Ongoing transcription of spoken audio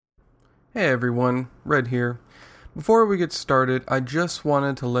Hey everyone, Red here. Before we get started, I just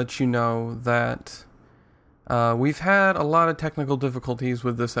wanted to let you know that we've had a lot of technical difficulties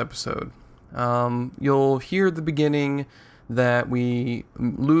with this episode. You'll hear at the beginning that we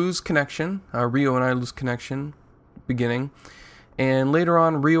lose connection. Rio and I lose connection beginning. And later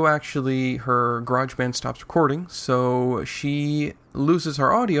on, Rio actually, her GarageBand stops recording, so she loses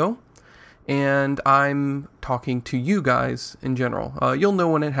her audio. And I'm talking to you guys in general. You'll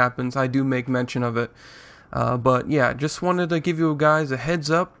know when it happens. I do make mention of it. But yeah, just wanted to give you guys a heads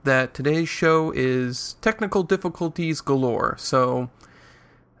up that today's show is technical difficulties galore. So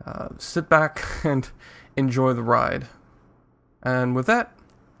sit back and enjoy the ride. And with that,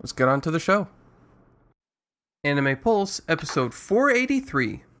 let's get on to the show. Anime Pulse, episode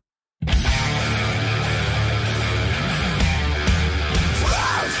 483.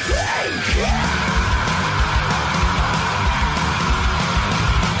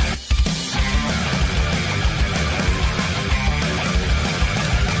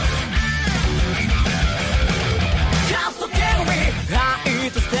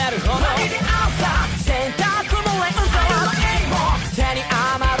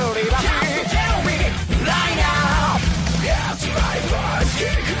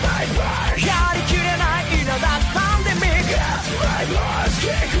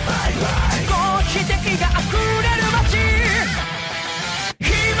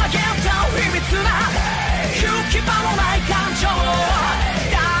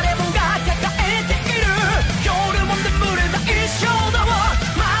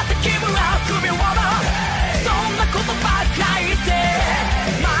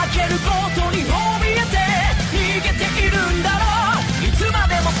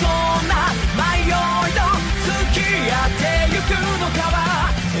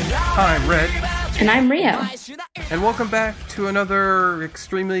 I'm Red. And I'm Rio. And welcome back to another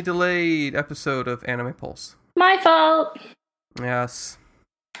extremely delayed episode of Anime Pulse. My fault. Yes.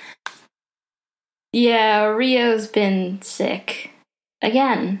 Yeah, Rio's been sick.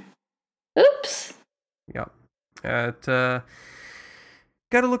 Again. Oops. Yep. Gotta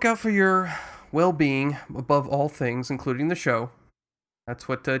look out for your well-being above all things, including the show. That's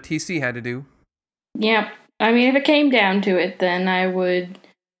what TC had to do. Yep. I mean, if it came down to it, then I would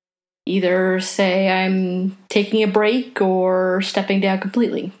either say I'm taking a break or stepping down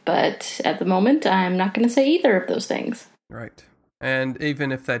completely. But at the moment, I'm not going to say either of those things. Right. And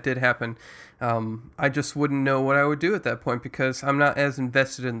even if that did happen, I just wouldn't know what I would do at that point because I'm not as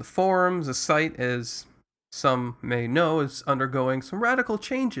invested in the forums. The site, as some may know, is undergoing some radical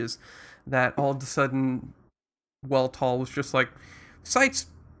changes that all of a sudden, Tall was just like, site's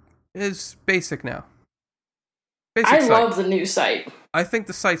is basic now. I love the new site. I think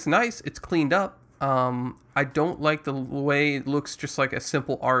the site's nice. It's cleaned up. I don't like the way it looks just like a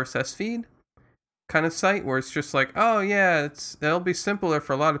simple RSS feed kind of site where it's just like, oh yeah, it'll be simpler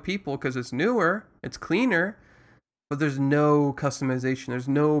for a lot of people because it's newer, it's cleaner, but there's no customization, there's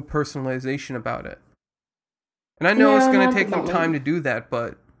no personalization about it. And I know it's going to take them time to do that,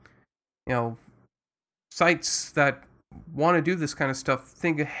 but you know, sites that want to do this kind of stuff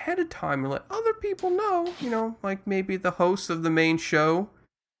think ahead of time and let other people know, you know, like maybe the hosts of the main show,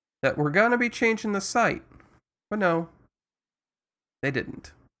 that we're gonna be changing the site. But no, they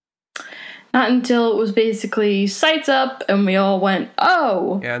didn't. Not until it was basically sites up and we all went,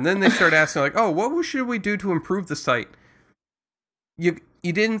 oh. Yeah, and then they started asking like, oh, what should we do to improve the site? You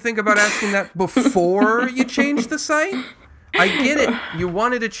didn't think about asking that before you changed the site? I get it. You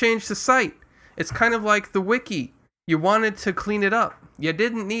wanted to change the site. It's kind of like the wiki. You wanted to clean it up. You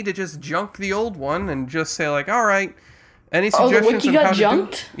didn't need to just junk the old one and just say like, all right, any suggestions on how to do it? Oh, the wiki got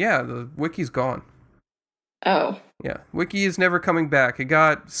junked? Yeah, the wiki's gone. Oh. Yeah, wiki is never coming back. It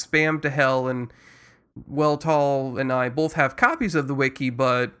got spammed to hell, and Tall and I both have copies of the wiki,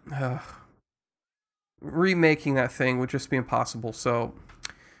 but remaking that thing would just be impossible. So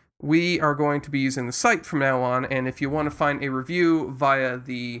we are going to be using the site from now on, and if you want to find a review via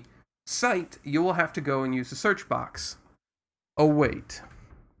the site, you will have to go and use the search box. Oh, wait.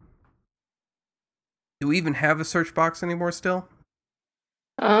 Do we even have a search box anymore still?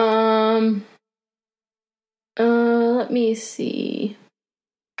 Let me see.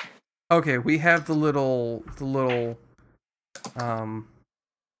 Okay, we have the little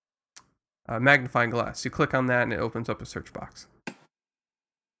magnifying glass. You click on that and it opens up a search box.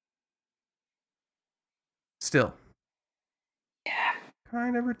 Still. Yeah.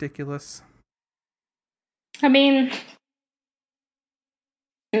 Kind of ridiculous. I mean,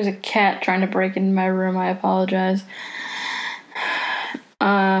 there's a cat trying to break into my room. I apologize.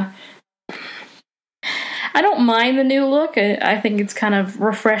 I don't mind the new look. I think it's kind of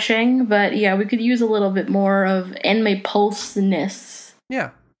refreshing, but yeah, we could use a little bit more of anime pulse-ness.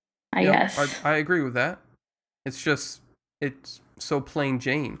 Yeah. I guess. I agree with that. It's so plain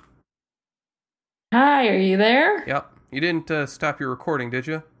Jane. Hi, are you there? Yep. You didn't stop your recording, did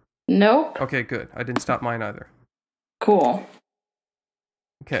you? Nope. Okay, good. I didn't stop mine either. Cool.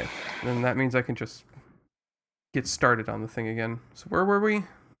 Okay, then that means I can just get started on the thing again. So where were we?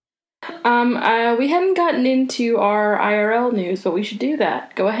 We hadn't gotten into our IRL news, but we should do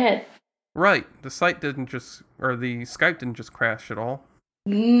that. Go ahead. Right. The Skype didn't just crash at all.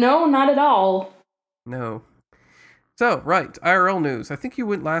 No, not at all. No. So, right, IRL news. I think you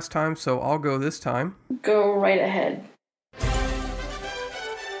went last time, so I'll go this time. Go right ahead.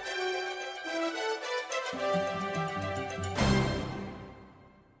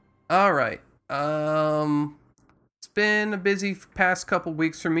 All right. It's been a busy past couple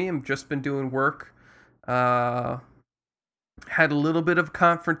weeks for me. I've just been doing work. Had a little bit of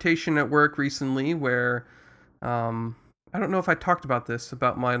confrontation at work recently where, I don't know if I talked about this,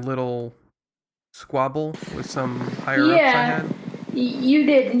 about my little squabble with some higher-ups I had. You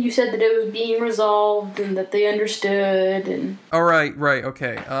did, and you said that it was being resolved and that they understood. And all right,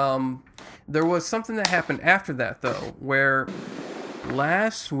 okay. There was something that happened after that, though, where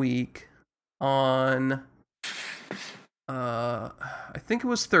last week on, I think it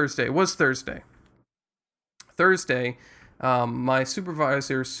was Thursday. It was Thursday. My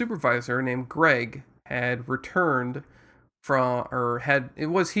supervisor named Greg had returned it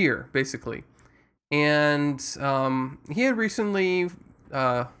was here, basically. And he had recently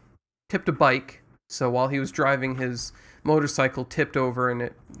tipped a bike, so while he was driving, his motorcycle tipped over and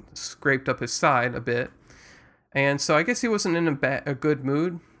it scraped up his side a bit. And so I guess he wasn't in a good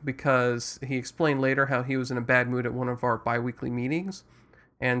mood, because he explained later how he was in a bad mood at one of our bi-weekly meetings.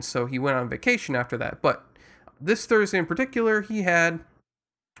 And so he went on vacation after that. But this Thursday in particular, he had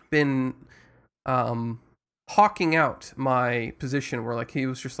been hawking out my position, where like he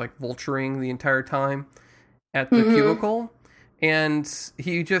was just like vulturing the entire time at the cubicle, and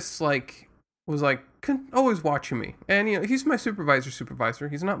he just like was like always watching me. And he's my supervisor.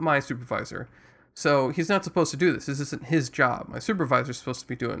 He's not my supervisor, so he's not supposed to do this. This isn't his job. My supervisor's supposed to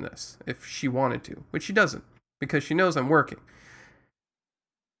be doing this if she wanted to, which she doesn't, because she knows I'm working.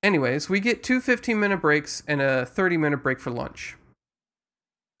 Anyways, we get 2 15-minute breaks and a 30-minute break for lunch.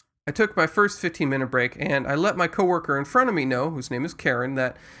 I took my first 15-minute break, and I let my coworker in front of me know, whose name is Karen,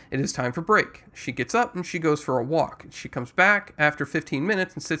 that it is time for break. She gets up and she goes for a walk. She comes back after 15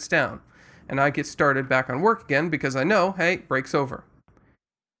 minutes and sits down. And I get started back on work again because I know, hey, break's over.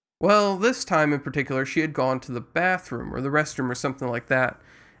 Well, this time in particular, she had gone to the bathroom or the restroom or something like that.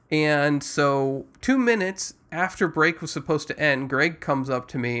 And so 2 minutes after break was supposed to end, Greg comes up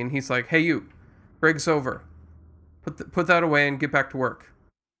to me and he's like, hey, you, break's over. Put that away and get back to work.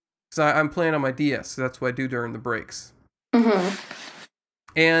 Because I'm playing on my DS, so that's what I do during the breaks. Mm-hmm.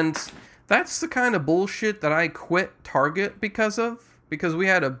 And that's the kind of bullshit that I quit Target because of. Because we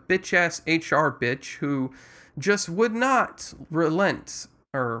had a bitch-ass HR bitch who just would not relent,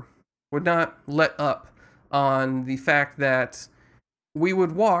 or would not let up on the fact that we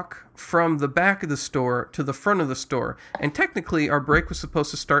would walk from the back of the store to the front of the store. And technically, our break was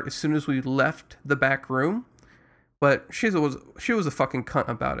supposed to start as soon as we left the back room. But she was a fucking cunt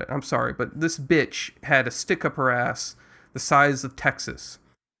about it. I'm sorry, but this bitch had a stick up her ass the size of Texas.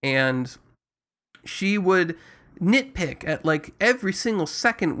 And she would nitpick at like every single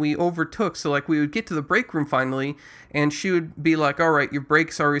second we overtook. So like we would get to the break room finally, and she would be like, all right, your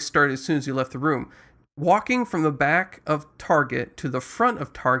break's already started as soon as you left the room. Walking from the back of Target to the front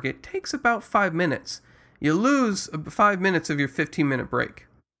of Target takes about 5 minutes. You lose 5 minutes of your 15-minute break,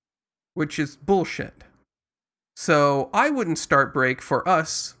 which is bullshit. So I wouldn't start break for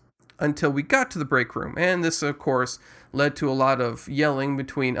us until we got to the break room. And this, of course, led to a lot of yelling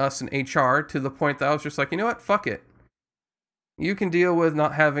between us and HR, to the point that I was just like, you know what? Fuck it. You can deal with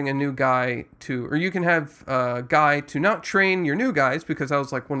not having a new guy or you can have a guy to not train your new guys, because I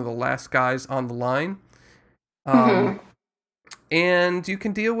was like one of the last guys on the line. And you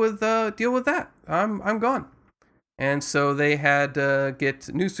can deal with that. I'm gone. And so they had to get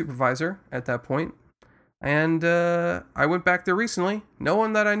a new supervisor at that point. And I went back there recently. No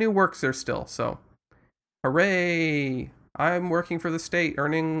one that I knew works there still, so hooray! I'm working for the state,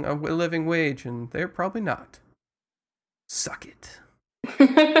 earning a living wage, and they're probably not. Suck it.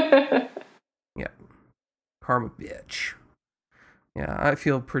 Yeah. Karma bitch. Yeah, I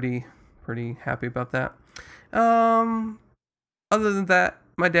feel pretty happy about that. Other than that,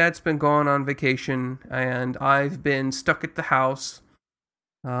 my dad's been gone on vacation, and I've been stuck at the house.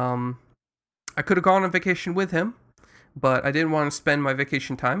 I could have gone on vacation with him, but I didn't want to spend my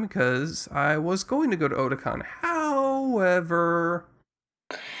vacation time because I was going to go to Otakon. However,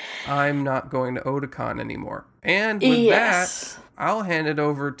 I'm not going to Otakon anymore. And with that, I'll hand it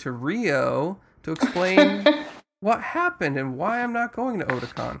over to Rio to explain what happened and why I'm not going to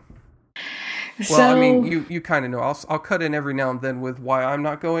Otakon. Well, I mean, you kind of know. I'll cut in every now and then with why I'm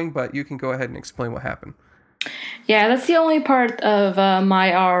not going, but you can go ahead and explain what happened. Yeah, that's the only part of my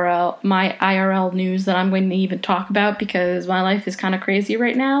IRL news that I'm going to even talk about because my life is kind of crazy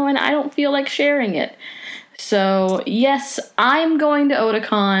right now and I don't feel like sharing it. So, yes, I'm going to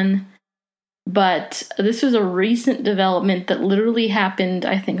Otakon, but this was a recent development that literally happened,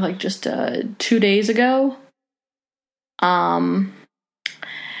 I think, like just 2 days ago.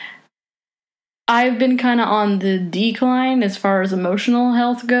 I've been kind of on the decline as far as emotional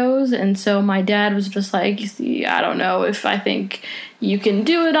health goes, and so my dad was just like, see, I don't know if I think you can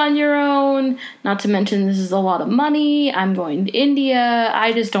do it on your own, not to mention this is a lot of money, I'm going to India,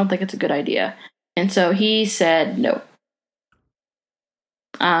 I just don't think it's a good idea. And so he said no.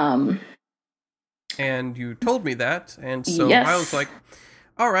 And you told me that, and so yes. I was like,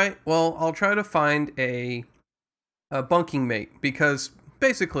 all right, well, I'll try to find a bunking mate, because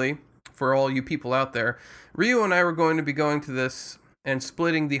basically, for all you people out there, Rio and I were going to be going to this and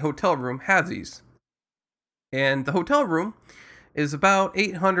splitting the hotel room halvesies. And the hotel room is about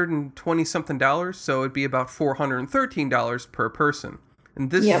 $820-something, so it'd be about $413 per person. And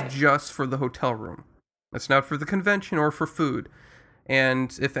this is just for the hotel room. That's not for the convention or for food.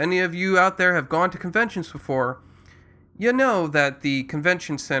 And if any of you out there have gone to conventions before, you know that the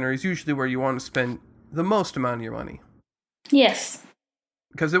convention center is usually where you want to spend the most amount of your money. Yes.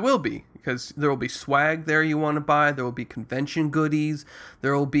 Because it will be. Because there will be swag there you want to buy. There will be convention goodies.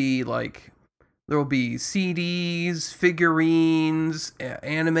 There will be CDs, figurines,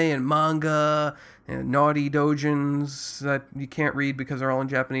 anime and manga, and naughty doujins that you can't read because they're all in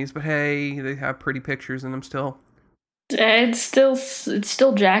Japanese. But hey, they have pretty pictures in them still. It's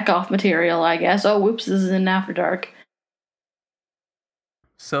still jack-off material, I guess. Oh, whoops, this is in After Dark.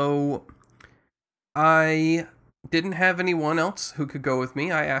 So, I didn't have anyone else who could go with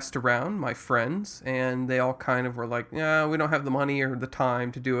me. I asked around my friends, and they all kind of were like, yeah, we don't have the money or the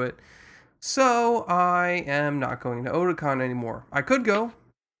time to do it. So, I am not going to Otakon anymore. I could go,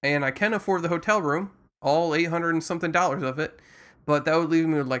 and I can afford the hotel room, all $800 and something of it, but that would leave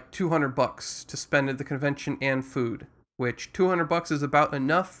me with like $200 to spend at the convention and food, which $200 is about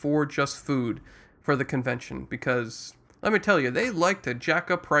enough for just food for the convention, because let me tell you, they like to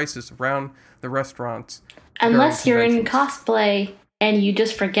jack up prices around the restaurants. Unless you're in cosplay and you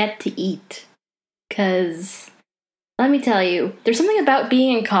just forget to eat. Because, let me tell you, there's something about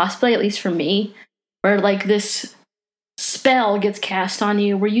being in cosplay, at least for me, where like this spell gets cast on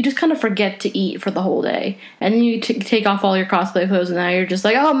you where you just kind of forget to eat for the whole day. And then you take off all your cosplay clothes and now you're just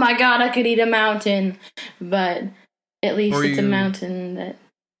like, oh my god, I could eat a mountain. But at least it's a mountain that...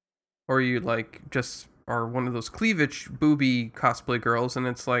 Or you like just... are one of those cleavage booby cosplay girls, and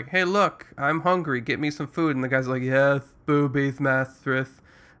it's like, hey, look, I'm hungry, get me some food. And the guy's like, yes, boobies, Mastrith,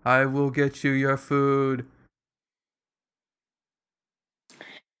 I will get you your food.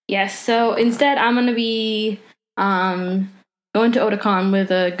 Yes, so instead I'm going to be going to Otakon with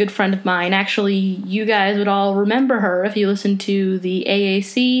a good friend of mine. Actually, you guys would all remember her if you listened to the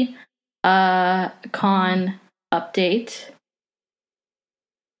AAC con update.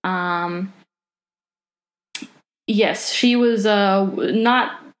 Yes, she was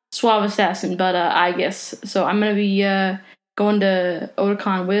not Suave Assassin, but Aegis. So I'm going to be going to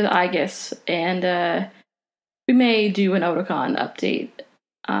Otakon with Aegis, and we may do an Otakon update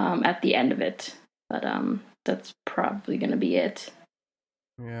at the end of it. But that's probably going to be it.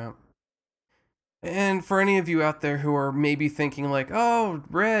 Yeah. And for any of you out there who are maybe thinking like, oh,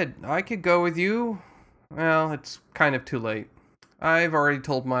 Red, I could go with you. Well, it's kind of too late. I've already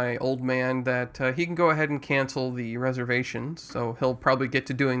told my old man that he can go ahead and cancel the reservations, so he'll probably get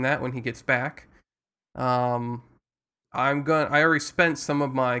to doing that when he gets back. I already spent some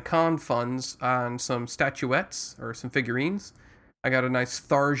of my con funds on some statuettes or some figurines. I got a nice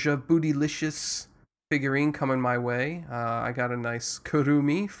Tharja Bootylicious figurine coming my way. I got a nice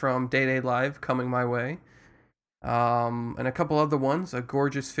Kurumi from Day Day Live coming my way. And a couple other ones, a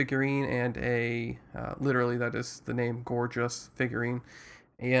gorgeous figurine and a, literally that is the name, gorgeous figurine,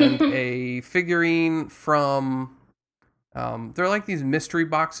 and a figurine from, they're like these mystery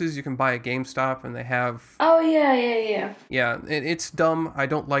boxes you can buy at GameStop, and they have... Oh, yeah. Yeah, it's dumb. I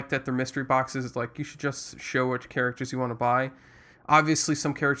don't like that they're mystery boxes. It's like, you should just show which characters you want to buy. Obviously,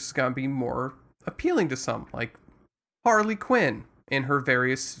 some characters are going to be more appealing to some, like Harley Quinn. in her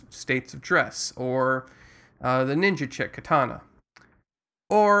various states of dress, or the ninja chick, Katana.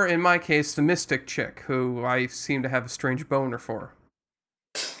 Or, in my case, the mystic chick, who I seem to have a strange boner for.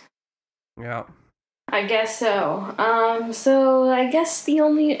 Yeah. I guess so. So I guess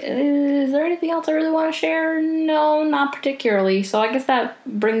is there anything else I really want to share? No, not particularly. So I guess that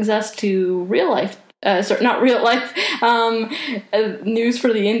brings us to real life, not real life, news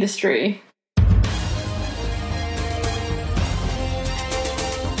for the industry.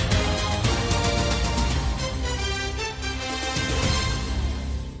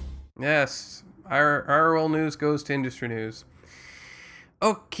 Yes, our old news goes to industry news.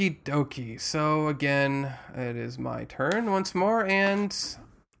 Okie dokie. So again, it is my turn once more, and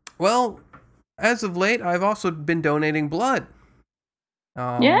well, as of late, I've also been donating blood.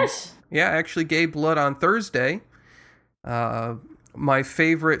 Yes. Yeah, I actually gave blood on Thursday. My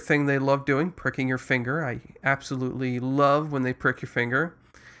favorite thing they love doing, pricking your finger. I absolutely love when they prick your finger.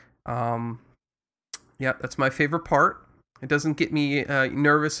 Yeah, that's my favorite part. It doesn't get me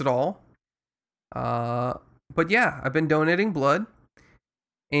nervous at all. But yeah, I've been donating blood.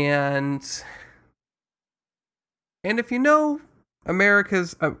 And if you know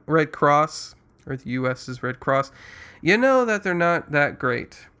America's Red Cross, or the U.S.'s Red Cross, you know that they're not that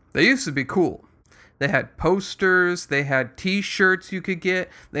great. They used to be cool. They had posters, they had t-shirts you could get,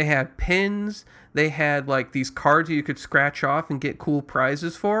 they had pins, they had like these cards you could scratch off and get cool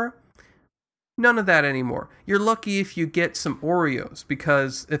prizes for. None of that anymore. You're lucky if you get some Oreos,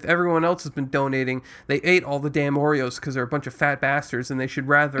 because if everyone else has been donating, they ate all the damn Oreos because they're a bunch of fat bastards and they should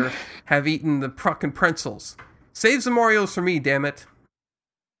rather have eaten the fucking pretzels. Save some Oreos for me, damn it.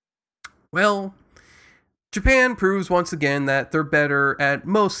 Well, Japan proves once again that they're better at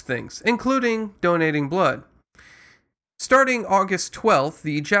most things, including donating blood. Starting August 12th,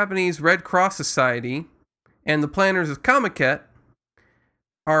 the Japanese Red Cross Society and the planners of Kamaket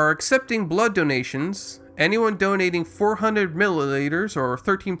are accepting blood donations. Anyone donating 400 milliliters or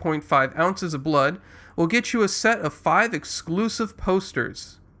 13.5 ounces of blood will get you a set of 5 exclusive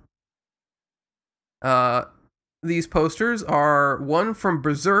posters. These posters are one from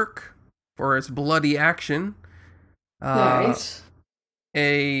Berserk for its bloody action. Nice.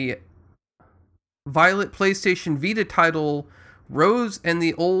 A Violet PlayStation Vita title, Rose and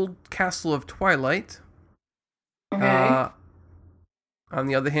the Old Castle of Twilight. Okay. On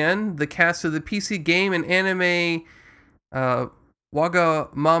the other hand, the cast of the PC game and anime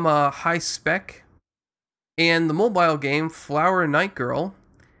Wagamama High Spec, and the mobile game Flower Night Girl,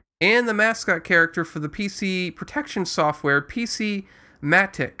 and the mascot character for the PC protection software PC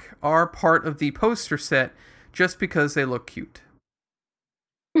Matic are part of the poster set just because they look cute.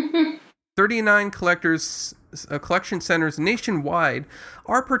 39 collection centers nationwide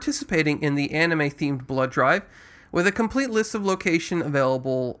are participating in the anime-themed blood drive, with a complete list of location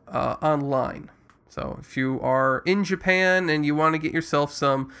available online. So if you are in Japan and you want to get yourself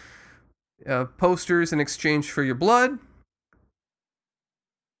some posters in exchange for your blood,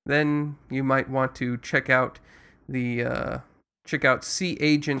 then you might want to check out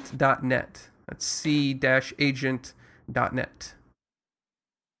cagent.net. That's c-agent.net.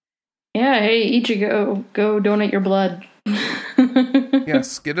 Yeah, hey, Ichigo, go donate your blood.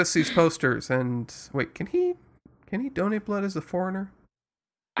 Yes, get us these posters. And wait, can he donate blood as a foreigner?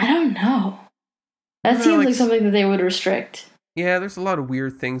 I don't know. That seems like something that they would restrict. Yeah, there's a lot of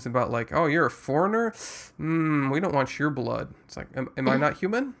weird things about like, oh, you're a foreigner? We don't want your blood. It's like, am I not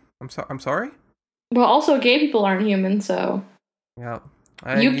human? I'm sorry? Well, also gay people aren't human, so Yeah.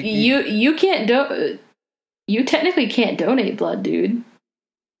 You can't you technically can't donate blood, dude.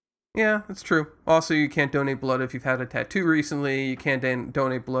 Yeah, that's true. Also, you can't donate blood if you've had a tattoo recently. You can't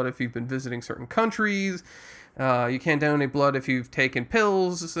donate blood if you've been visiting certain countries. You can't donate blood if you've taken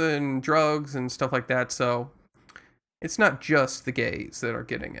pills and drugs and stuff like that. So it's not just the gays that are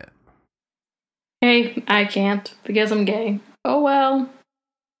getting it. Hey, I can't because I'm gay. Oh well.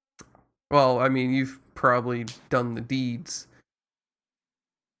 Well, I mean, you've probably done the deeds.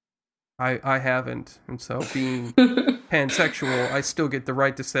 I haven't, and so being pansexual, I still get the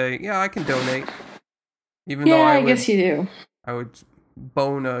right to say, yeah, I can donate. Even though I guess you do. I would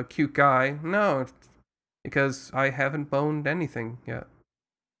bone a cute guy. No, because I haven't boned anything yet.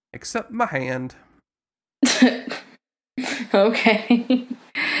 Except my hand. Okay.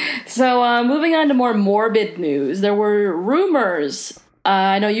 So, moving on to more morbid news. There were rumors.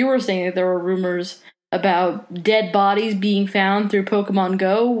 I know you were saying that there were rumors about dead bodies being found through Pokemon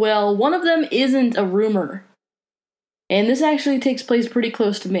Go. Well, one of them isn't a rumor. And this actually takes place pretty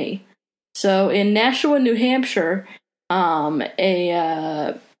close to me. So, in Nashua, New Hampshire, a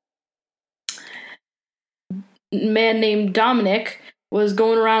man named Dominic was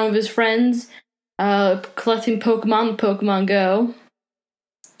going around with his friends, collecting Pokemon Go,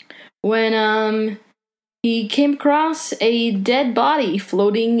 when he came across a dead body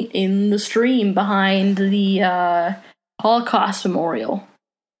floating in the stream behind the Holocaust Memorial.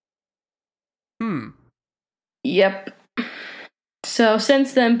 Yep. So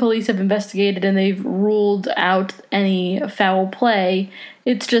since then, police have investigated and they've ruled out any foul play.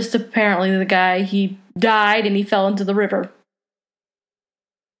 It's just apparently the guy, he died and he fell into the river.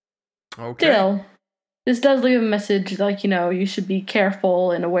 Okay. Still, this does leave a message like, you should be careful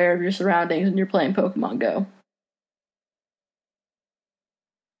and aware of your surroundings when you're playing Pokemon Go.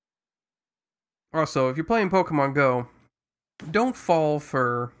 Also, if you're playing Pokemon Go, don't fall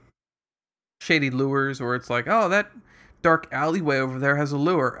for shady lures where it's like, oh, that dark alleyway over there has a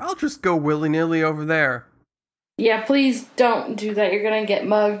lure. I'll just go willy-nilly over there. Yeah, please don't do that. You're gonna get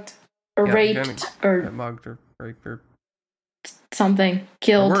mugged or raped or get mugged or raped or something.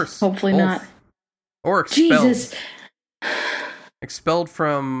 Killed. Or worse. Hopefully not. Or expelled. Jesus. Expelled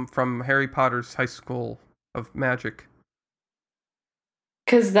from Harry Potter's High School of Magic.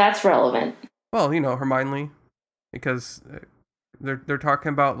 Because that's relevant. Well, Hermione. Because they're talking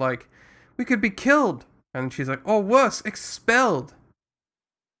about, like, we could be killed. And she's like, oh, wuss, expelled.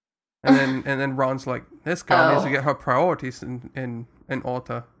 And then Ron's like, this girl needs to get her priorities in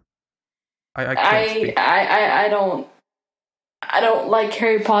order. I can't speak. I don't like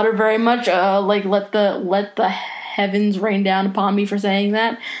Harry Potter very much. Like let the heavens rain down upon me for saying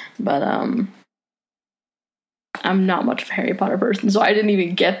that. But I'm not much of a Harry Potter person, so I didn't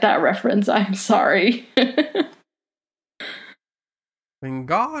even get that reference. I'm sorry.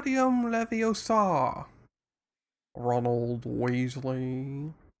 Wingardium Leviosa. Ronald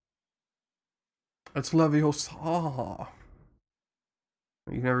Weasley. It's Leviosa.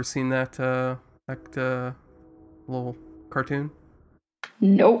 You've never seen that little cartoon?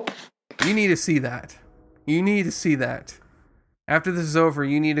 Nope. You need to see that. After this is over,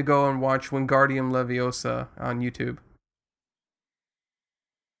 you need to go and watch Wingardium Leviosa on YouTube.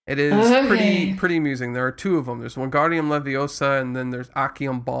 It is pretty amusing. There are two of them. There's Wingardium Leviosa, and then there's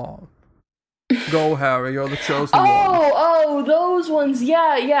Accium Ball. Go, Harry, you're the chosen one. Oh, those ones.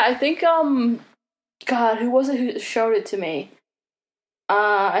 Yeah. I think, God, who was it who showed it to me?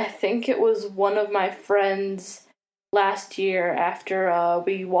 I think it was one of my friends last year after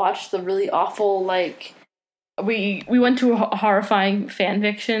we watched the really awful, like, we went to a horrifying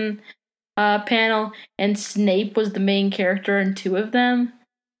fanfiction panel, and Snape was the main character in two of them.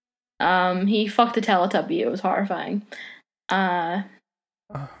 He fucked a Teletubby. It was horrifying. What?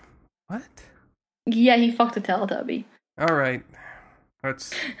 Yeah, he fucked a Teletubby. All right.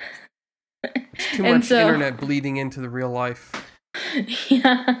 It's too much internet bleeding into the real life.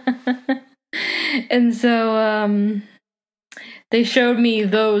 Yeah. And so, they showed me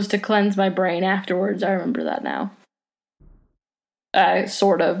those to cleanse my brain afterwards. I remember that now.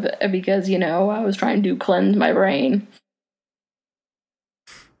 Sort of, because, I was trying to cleanse my brain.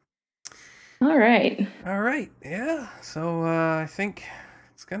 All right, yeah. So, I think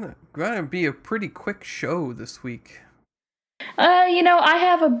it's gonna be a pretty quick show this week. I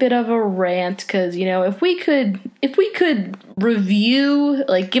have a bit of a rant, because, if we could review,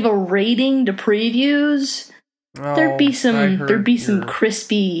 like, give a rating to previews, there'd be some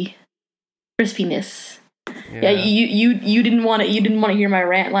crispiness. Yeah, you didn't want to hear my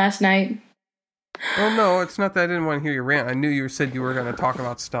rant last night. Well, no, it's not that I didn't want to hear your rant. I knew you said you were going to talk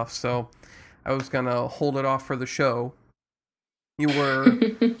about stuff, so I was going to hold it off for the show. You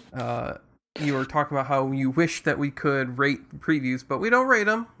were talking about how you wish that we could rate previews, but we don't rate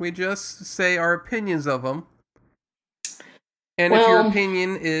them. We just say our opinions of them. And if your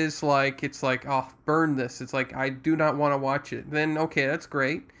opinion is like, it's like, oh, burn this. It's like, I do not want to watch it. Then, okay, that's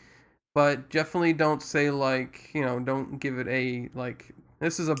great. But definitely don't say, like, don't give it a, like,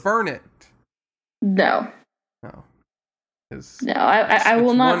 this is a burn it. No. No. No, I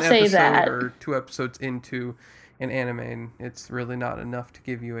will not say that. Or 2 episodes into an anime, and it's really not enough to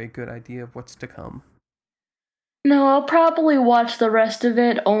give you a good idea of what's to come. No, I'll probably watch the rest of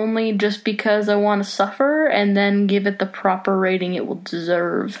it only just because I want to suffer, and then give it the proper rating it will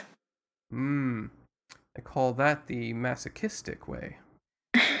deserve. I call that the masochistic way.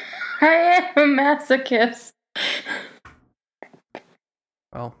 I am a masochist.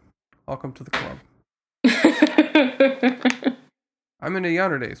 Well, welcome to the club. I'm into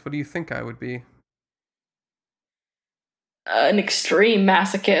Yandere. What do you think I would be? An extreme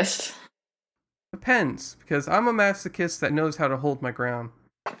masochist. Depends, because I'm a masochist that knows how to hold my ground.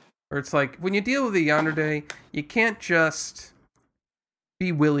 Or it's like, when you deal with a yandere, you can't just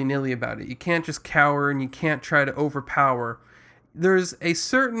be willy-nilly about it. You can't just cower, and you can't try to overpower. there's a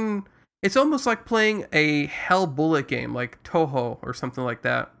certain... It's almost like playing a Hell Bullet game, like Toho or something like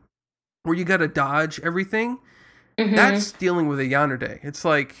that, where you gotta dodge everything. Mm-hmm. That's dealing with a yandere. It's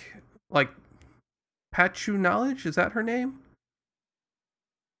like Pachu Knowledge, is that her name?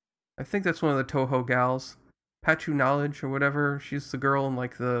 I think that's one of the Toho gals. Pachu Knowledge or whatever. She's the girl in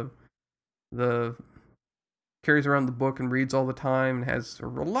like the carries around the book and reads all the time and has a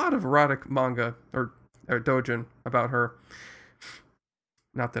lot of erotic manga or doujin about her.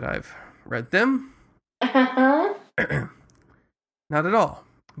 Not that I've read them. Not at all.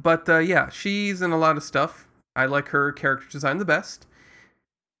 But yeah, she's in a lot of stuff. I like her character design the best.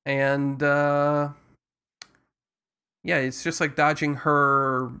 And yeah, it's just like dodging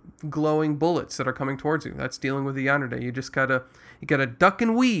her glowing bullets that are coming towards you. That's dealing with the yandere. You gotta duck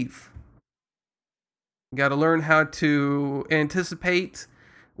and weave. You gotta learn how to anticipate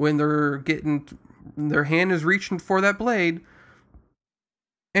when their hand is reaching for that blade.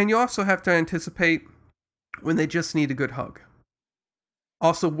 And you also have to anticipate when they just need a good hug.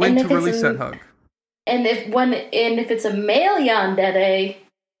 Also, when to release that hug. And if it's a male yandere,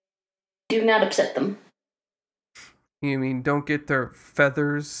 do not upset them. You mean don't get their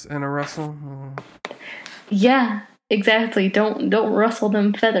feathers in a rustle? Oh. Yeah, exactly. Don't rustle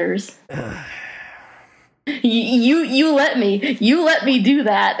them feathers. You let me do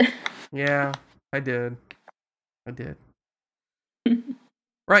that. Yeah, I did.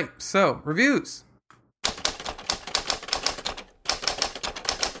 Right, so reviews.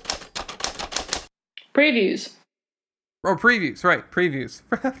 Previews. Oh, previews, right, previews.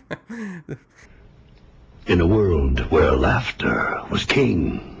 In a world where laughter was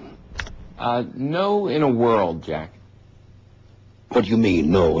king. No, in a world, Jack. What do you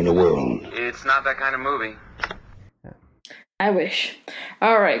mean, no, in a world? It's not that kind of movie. I wish.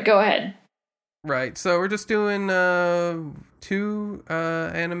 All right, go ahead. Right, so we're just doing 2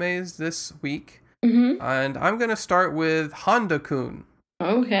 animes this week. Mm-hmm. And I'm going to start with Honda-kun.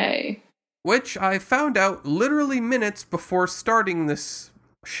 Okay. Which I found out literally minutes before starting this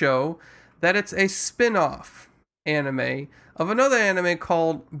show that it's a spin-off anime of another anime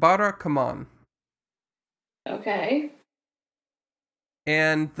called Barakamon. Okay.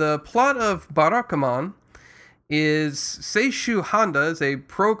 And the plot of Barakamon is Seishu Honda is a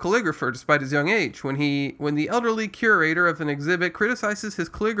pro calligrapher despite his young age. When the elderly curator of an exhibit criticizes his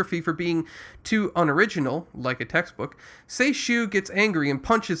calligraphy for being too unoriginal, like a textbook, Seishu gets angry and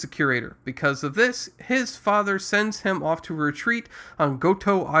punches the curator. Because of this, his father sends him off to a retreat on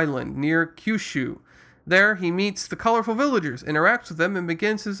Goto Island near Kyushu. There, he meets the colorful villagers, interacts with them, and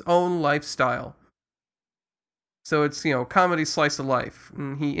begins his own lifestyle. So it's, comedy slice of life.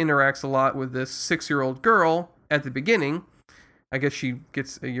 And he interacts a lot with this 6-year-old girl at the beginning. I guess she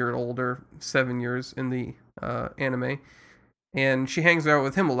gets a year older, 7 years in the anime. And she hangs out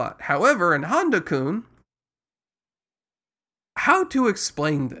with him a lot. However, in Honda-kun, how to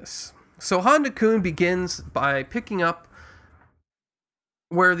explain this? So Honda-kun begins by picking up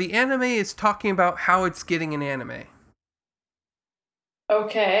where the anime is talking about how it's getting an anime.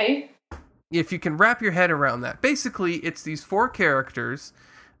 Okay. If you can wrap your head around that. Basically, it's these 4 characters,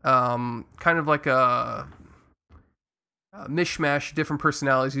 kind of like a mishmash, different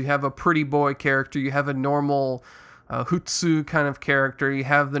personalities. You have a pretty boy character, you have a normal Hutsu kind of character, you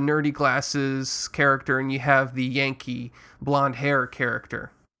have the nerdy glasses character, and you have the Yankee blonde hair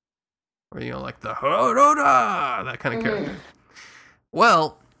character. Or, like the Haroda, that kind of character.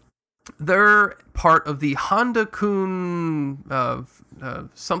 Well, they're part of the Honda-kun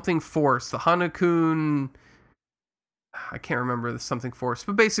something force. The Honda-kun... I can't remember the something force.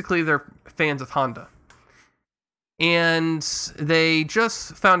 But basically, they're fans of Honda. And they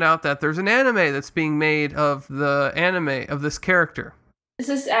just found out that there's an anime that's being made of the anime of this character. Is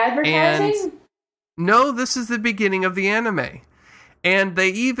this advertising? And no, this is the beginning of the anime. And they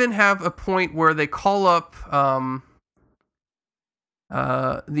even have a point where they call up...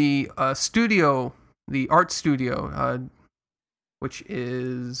 the studio, the art studio, which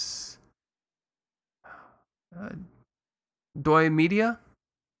is Doi Media.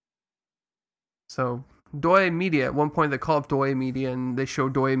 So Doi Media, at one point they call up Doi Media and they show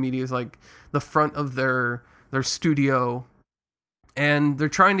Doi Media as like the front of their studio. And they're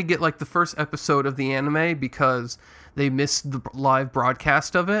trying to get like the first episode of the anime because they missed the live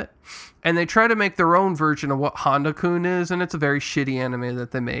broadcast of it. And they try to make their own version of what Honda-kun is, and it's a very shitty anime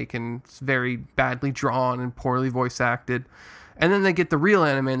that they make, and it's very badly drawn and poorly voice acted. And then they get the real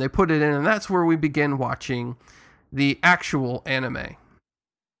anime and they put it in, and that's where we begin watching the actual anime.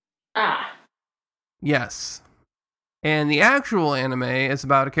 Ah. Yes. And the actual anime is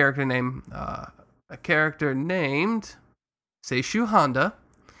about a character named Seishu Honda,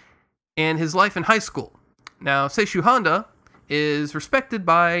 and his life in high school. Now, Seishu Honda is respected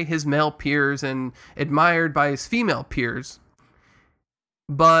by his male peers and admired by his female peers,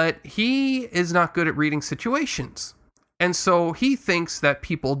 but he is not good at reading situations. And so he thinks that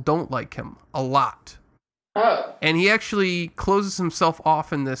people don't like him a lot. Oh. And he actually closes himself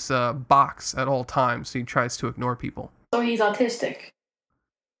off in this box at all times. So he tries to ignore people. So he's autistic.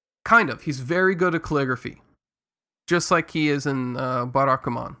 Kind of. He's very good at calligraphy. Just like he is in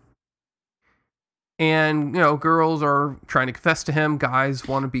Barakuman. And, girls are trying to confess to him. Guys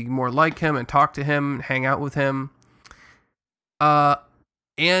want to be more like him and talk to him and hang out with him.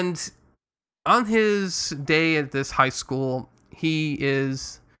 And on his day at this high school, he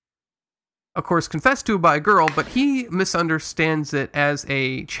is, of course, confessed to by a girl, but he misunderstands it as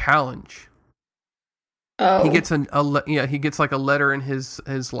a challenge. Oh. He gets he gets like a letter in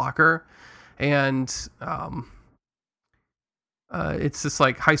his locker, and it's this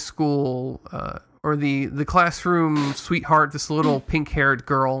like high school or the classroom sweetheart, this little pink-haired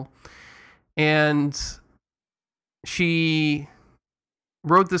girl, and she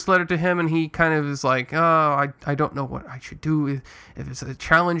wrote this letter to him, and he kind of is like, oh, I don't know what I should do if it's a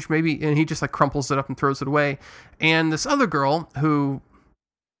challenge, maybe, and he just like crumples it up and throws it away. And this other girl who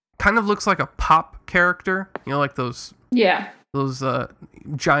kind of looks like a pop character, like those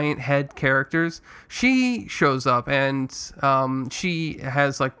giant head characters, she shows up, and she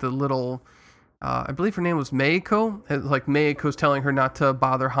has like the little I believe her name was Meiko, like Meiko's telling her not to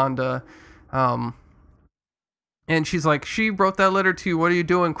bother Honda, and she's like, she wrote that letter to you. What are you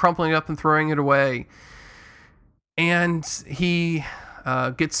doing? Crumpling it up and throwing it away. And he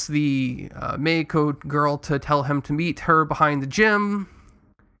gets the Meiko girl to tell him to meet her behind the gym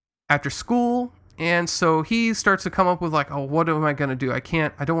after school. And so he starts to come up with like, oh, what am I going to do? I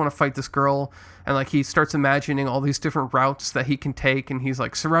don't want to fight this girl. And like he starts imagining all these different routes that he can take. And he's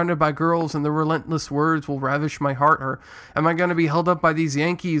like, surrounded by girls and the relentless words will ravish my heart. Or am I going to be held up by these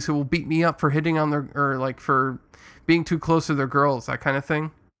Yankees who will beat me up for hitting on or like for being too close to their girls, that kind of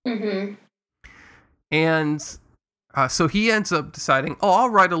thing. Mm-hmm. And so he ends up deciding, I'll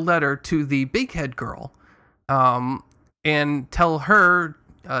write a letter to the big head girl and tell her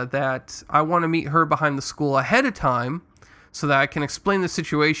that I want to meet her behind the school ahead of time so that I can explain the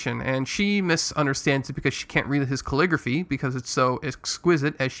situation. And she misunderstands it because she can't read his calligraphy because it's so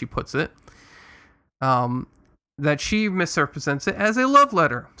exquisite, as she puts it, that she misrepresents it as a love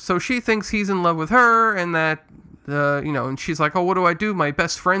letter. So she thinks he's in love with her, and that and she's like, oh, what do I do? My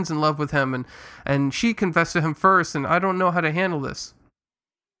best friend's in love with him, and she confessed to him first, and I don't know how to handle this.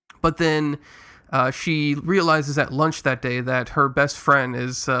 But then she realizes at lunch that day that her best friend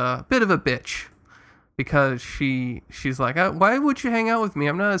is a bit of a bitch, because she's like, why would you hang out with me?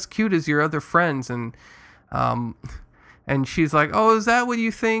 I'm not as cute as your other friends. And she's like, oh, is that what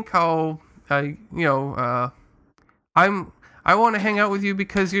you think? I want to hang out with you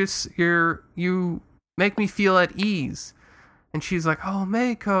because you make me feel at ease. And she's like, oh,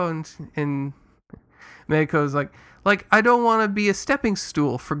 Meiko. And Meiko's like, I don't want to be a stepping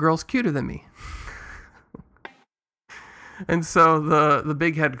stool for girls cuter than me. And so the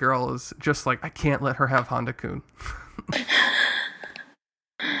big head girl is just like, I can't let her have Honda-kun.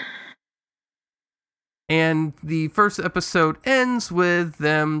 And the first episode ends with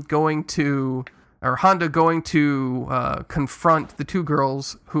them Honda going to confront the two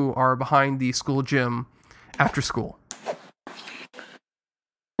girls who are behind the school gym after school.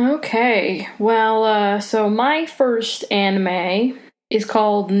 Okay, well, so my first anime is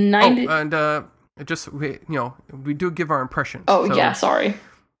called 90... Oh, and we do give our impressions. Oh, so, yeah, sorry.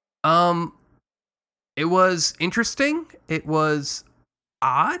 It was interesting. It was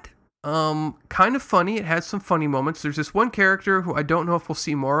odd. Kind of funny. It had some funny moments. There's this one character who I don't know if we'll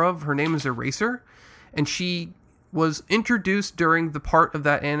see more of. Her name is Eraser, and she was introduced during the part of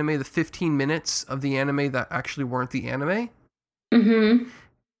that anime, the 15 minutes of the anime that actually weren't the anime. Mm-hmm.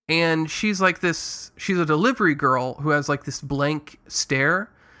 And she's a delivery girl who has like this blank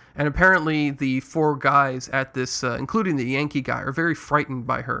stare. And apparently the four guys at this, including the Yankee guy, are very frightened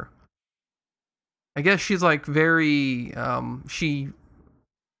by her. I guess she's like very, she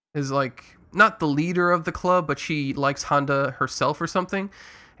is like not the leader of the club, but she likes Honda herself or something.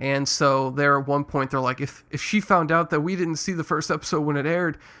 And so there at one point, they're like, if she found out that we didn't see the first episode when it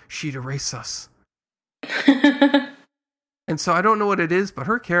aired, she'd erase us. And so I don't know what it is, but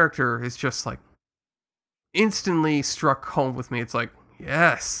her character is just like instantly struck home with me. It's like,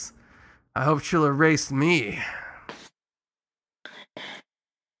 yes, I hope she'll erase me.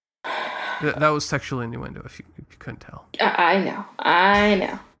 That was sexual innuendo, if you couldn't tell. I know.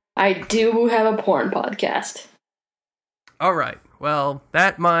 I do have a porn podcast. All right. Well,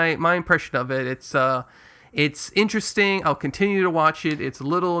 that my impression of it. It's interesting. I'll continue to watch it. It's a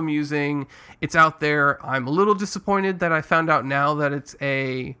little amusing. It's out there. I'm a little disappointed that I found out now that it's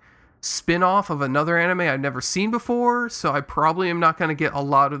a spin-off of another anime I've never seen before, so I probably am not going to get a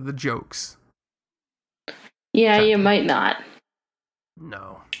lot of the jokes. Yeah, you might not.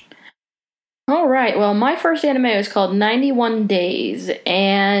 No. All right. Well, my first anime is called 91 Days,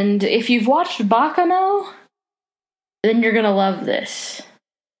 and if you've watched Bakano, then you're going to love this.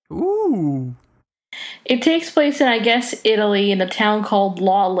 Ooh. It takes place in, I guess, Italy in a town called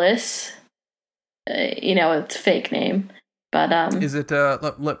Lawless. It's a fake name. But, Is it,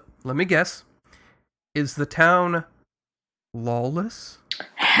 let me guess. Is the town lawless?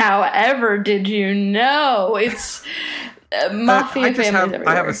 However, did you know? It's mafia families everywhere.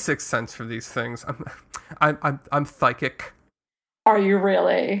 I have a sixth sense for these things. I'm psychic. Are you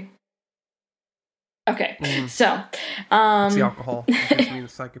really? Okay, so it's the alcohol. It gives me the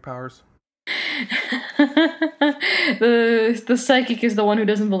psychic powers. the psychic is the one who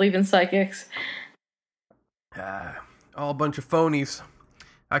doesn't believe in psychics. All a bunch of phonies.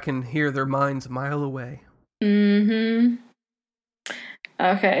 I can hear their minds a mile away. Mm-hmm.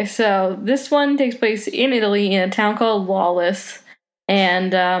 Okay, so this one takes place in Italy in a town called Lawless,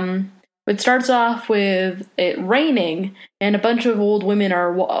 and it starts off with it raining, and a bunch of old women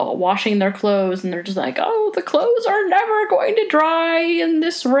are washing their clothes, and they're just like, oh, the clothes are never going to dry in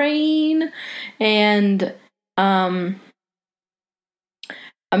this rain, and a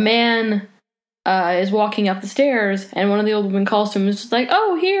man is walking up the stairs, and one of the old women calls to him and is just like,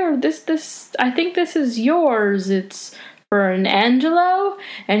 oh, here, this, I think this is yours, it's for an Angelo,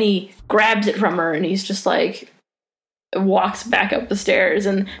 and he grabs it from her, and he's just like, walks back up the stairs,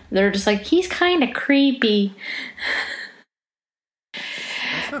 and they're just like, he's kind of creepy.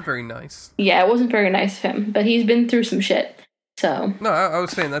 That's not very nice. Yeah, it wasn't very nice of him, but he's been through some shit, so. No, I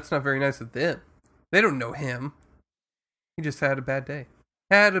was saying that's not very nice of them. They don't know him. He just had a bad day.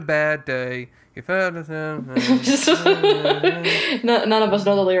 Had a bad day. None of us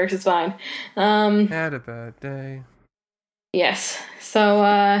know the lyrics, it's fine. Had a bad day. Yes,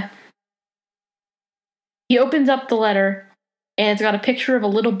 so, he opens up the letter, and it's got a picture of a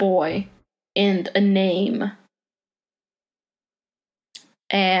little boy and a name.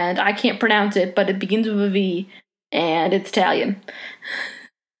 And I can't pronounce it, but it begins with a V, and it's Italian.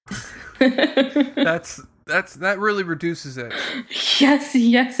 That really reduces it. Yes,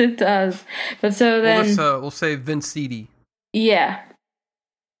 it does. But so then we'll say Vinciti. Yeah.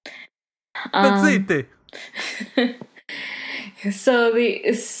 Vinciti. So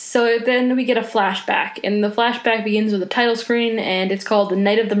then we get a flashback, and the flashback begins with a title screen, and it's called The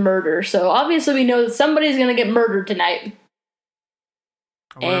Night of the Murder. So obviously we know that somebody's going to get murdered tonight.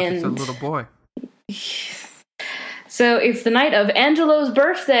 I wonder if it's a little boy. So it's the night of Angelo's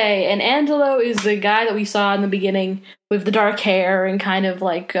birthday, and Angelo is the guy that we saw in the beginning with the dark hair and kind of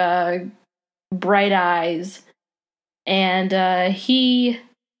like bright eyes. And he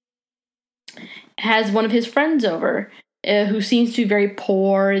has one of his friends over who seems to be very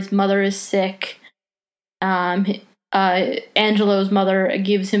poor. His mother is sick. Angelo's mother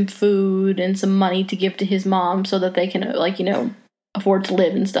gives him food and some money to give to his mom so that they can, afford to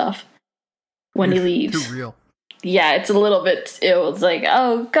live and stuff when he leaves. Too real. Yeah, it's a little bit. It was like,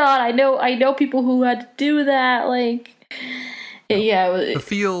 oh god, I know people who had to do that. The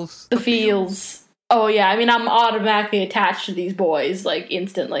feels. Oh yeah, I mean, I'm automatically attached to these boys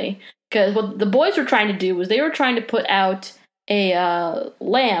instantly, because what the boys were trying to do was they were trying to put out a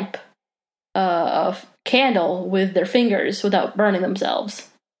lamp, a candle with their fingers without burning themselves.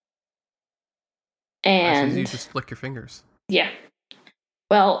 And you just flick your fingers. Yeah.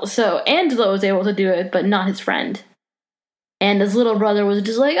 Well, so Angelo was able to do it, but not his friend. And his little brother was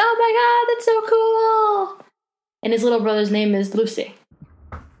just like, oh my god, that's so cool! And his little brother's name is Lucy.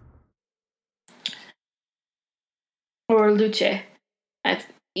 Or Luce.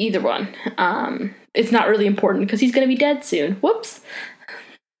 Either one. It's not really important, because he's going to be dead soon. Whoops!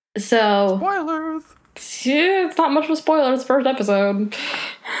 So... Spoilers! Yeah, it's not much of a spoiler, it's the first episode.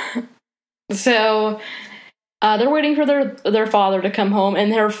 So... they're waiting for their father to come home,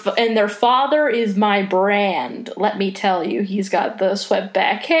 and their father is my brand. Let me tell you, he's got the swept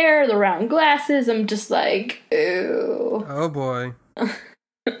back hair, the round glasses. I'm just like, ew. Oh boy.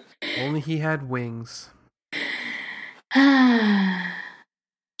 Only he had wings. Yeah.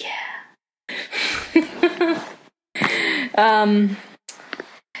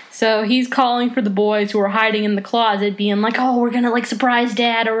 So he's calling for the boys who are hiding in the closet, being like, oh, we're gonna surprise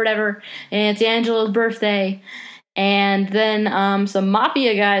dad or whatever, and it's Angelo's birthday. And then some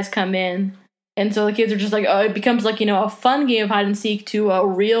mafia guys come in And so the kids are just like, oh, it becomes like, a fun game of hide and seek to a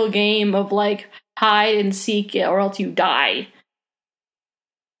real game of like hide and seek or else you die.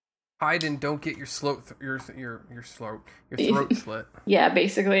 Hide and don't get your throat slit. Yeah,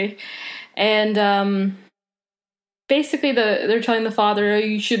 basically. And basically they're telling the father, oh,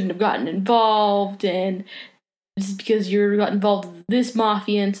 you shouldn't have gotten involved, and this is because you got involved with this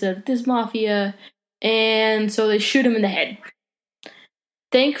mafia instead of this mafia. And so they shoot him in the head.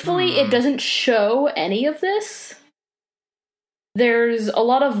 Thankfully, it doesn't show any of this. There's a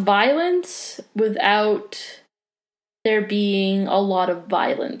lot of violence without there being a lot of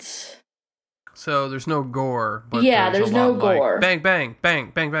violence. So there's no gore. But yeah, there's no gore. Like, bang, bang,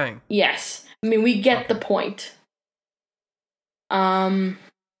 bang, bang, bang. Yes. I mean, we get the point. And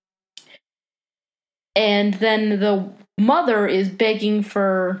then the mother is begging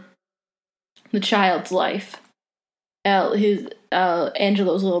for the child's life.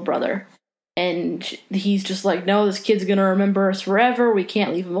 Angelo's little brother. And he's just like, no, this kid's gonna remember us forever. We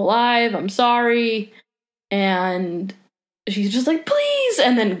can't leave him alive. I'm sorry. And she's just like, please.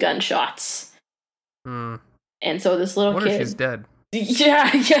 And then gunshots. And so this little kid. What if she's dead?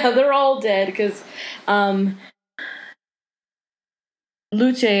 Yeah, they're all dead because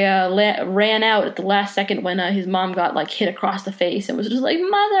Luce ran out at the last second when his mom got like hit across the face and was just like,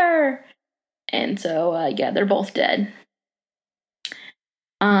 mother. And so, they're both dead.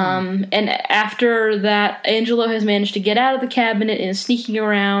 And after that, Angelo has managed to get out of the cabinet and is sneaking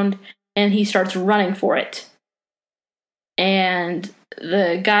around, and he starts running for it. And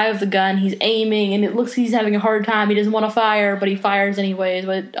the guy with the gun, he's aiming, and it looks like he's having a hard time. He doesn't want to fire, but he fires anyways,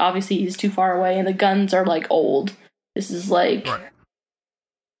 but obviously he's too far away, and the guns are, like, old. This is, like,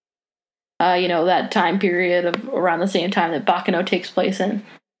 that time period of around the same time that Baccano takes place in.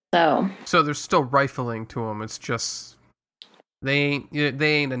 So they're still rifling to him. It's just they ain't a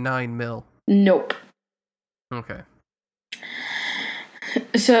 9mm. Nope. Okay.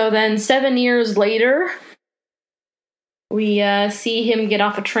 So then 7 years later, we see him get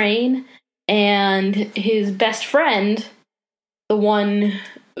off a train, and his best friend, the one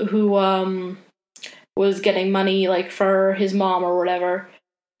who was getting money like for his mom or whatever,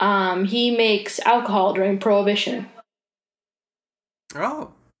 he makes alcohol during Prohibition.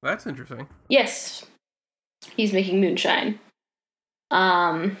 Oh. That's interesting. Yes. He's making moonshine.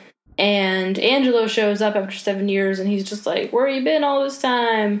 And Angelo shows up after 7 years, and he's just like, where you been all this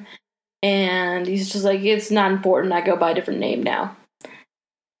time? And he's just like, it's not important. I go by a different name now.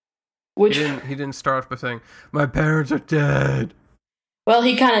 Which he didn't start off by saying, my parents are dead. Well,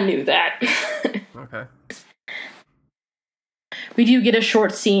 he kind of knew that. Okay. We do get a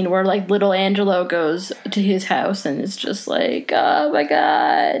short scene where, like, little Angelo goes to his house and it's just like, oh my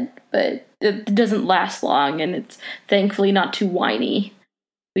god. But it doesn't last long, and it's thankfully not too whiny.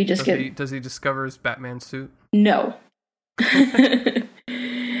 We just Does he discover his Batman suit? No.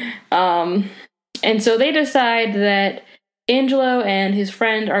 And so they decide that Angelo and his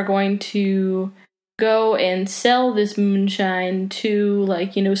friend are going to go and sell this moonshine to,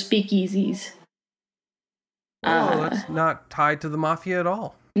 like, speakeasies. Oh, that's not tied to the mafia at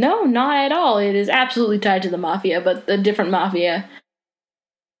all. No, not at all. It is absolutely tied to the mafia, but a different mafia.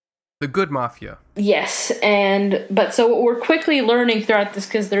 The good mafia. Yes, but so what we're quickly learning throughout this,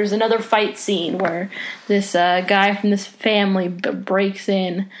 because there's another fight scene where this guy from this family breaks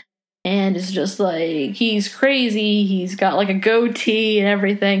in and is just like, he's crazy, he's got like a goatee and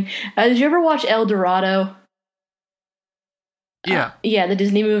everything. Did you ever watch El Dorado? Yeah. Yeah, the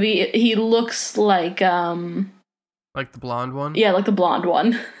Disney movie. He looks like the blonde one? Yeah, like the blonde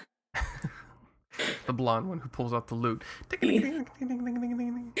one. The blonde one who pulls out the loot.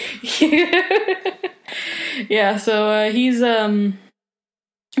 Yeah, so he's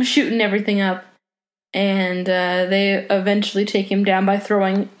shooting everything up, and they eventually take him down by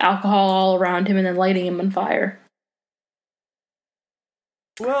throwing alcohol all around him and then lighting him on fire.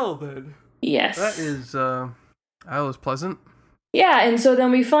 Well then. Yes. That was pleasant. Yeah, and so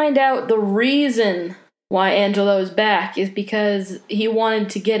then we find out the reason why Angelo's back is because he wanted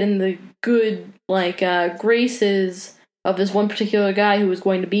to get in the good, graces of this one particular guy who was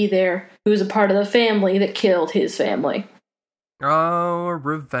going to be there, who was a part of the family that killed his family. Oh, a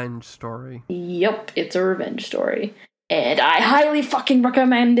revenge story. Yep, it's a revenge story. And I highly fucking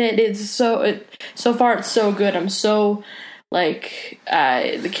recommend it. So far it's so good. I'm so...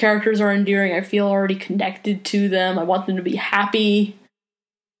 the characters are endearing. I feel already connected to them. I want them to be happy.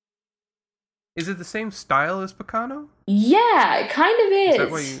 Is it the same style as Baccano? Yeah, it kind of is. Is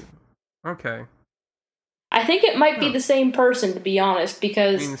that what you... Okay. I think it might be the same person, to be honest,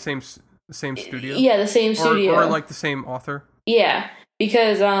 because... You mean the same studio? Yeah, the same studio. Or like the same author? Yeah,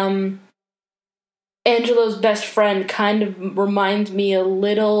 because, Angelo's best friend kind of reminds me a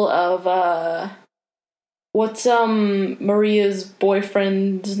little of what's Maria's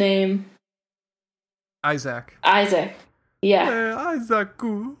boyfriend's name? Isaac. Isaac. Yeah. Isaac.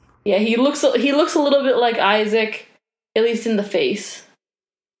 Yeah, he looks a little bit like Isaac, at least in the face.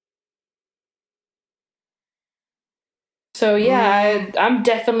 So yeah, I'm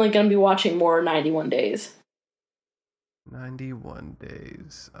definitely gonna be watching more 91 Days. 91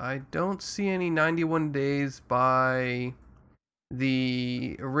 Days. I don't see any 91 Days by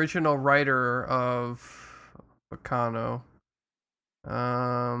the original writer of Bacano.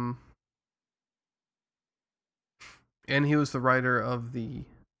 And he was the writer of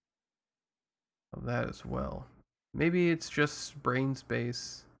that as well. Maybe it's just Brain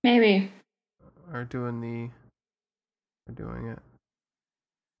Space Maybe. are doing it.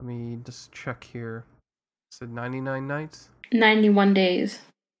 Let me just check here. Is it 99 Nights? 91 Days.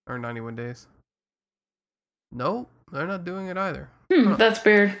 Or 91 Days? Nope, they're not doing it either. That's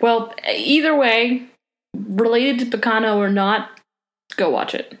weird. Well, either way, related to Picano or not, go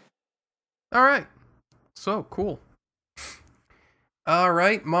watch it. Alright. So, cool.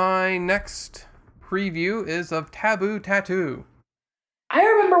 Alright, my next preview is of Taboo Tattoo. I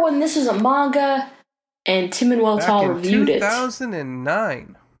remember when this was a manga, and Tim and Welltall reviewed it.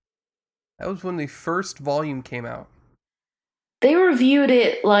 2009. That was when the first volume came out. They reviewed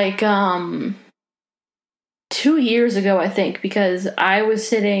it like 2 years ago, I think, because I was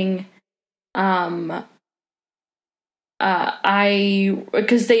sitting because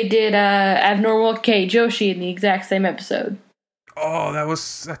they did Abnormal K. Joshi in the exact same episode. Oh,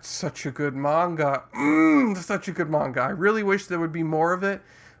 that's such a good manga. Such a good manga. I really wish there would be more of it.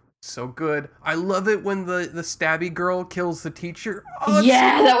 So good. I love it when the stabby girl kills the teacher. Oh,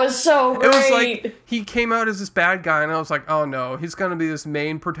 yeah, so that was so great. It was like he came out as this bad guy, and I was like, oh no, he's going to be this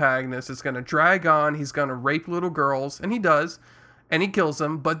main protagonist. It's going to drag on. He's going to rape little girls, and he does, and he kills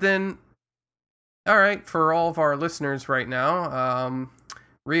them. But then, all right, for all of our listeners right now,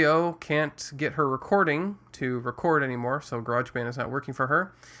 Rio can't get her recording to record anymore, so GarageBand is not working for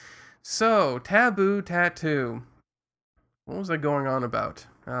her. So, Taboo Tattoo. What was I going on about?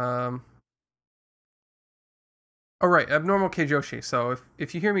 Right, Abnormal Keijoshi. So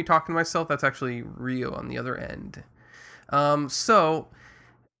if you hear me talking to myself, that's actually Rio on the other end. Such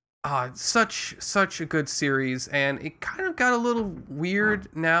a good series, and it kind of got a little weird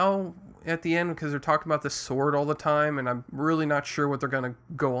now at the end because they're talking about the sword all the time, and I'm really not sure what they're gonna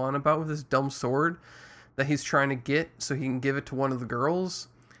go on about with this dumb sword that he's trying to get so he can give it to one of the girls.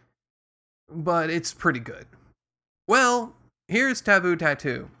 But it's pretty good. Well, here's Taboo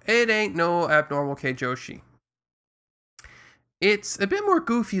Tattoo. It ain't no Abnormal Keijoshi. It's a bit more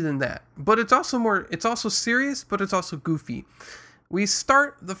goofy than that, but it's also serious, but it's also goofy. We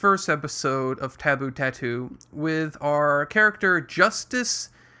start the first episode of Taboo Tattoo with our character Justice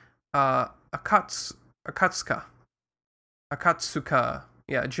Akatsuka.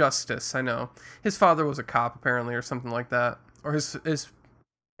 Yeah, Justice, I know. His father was a cop apparently or something like that. Or his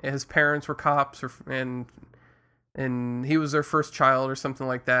parents were cops and he was their first child or something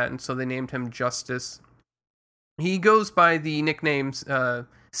like that, and so they named him Justice. He goes by the nicknames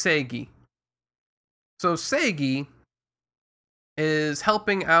Seigi. So Seigi is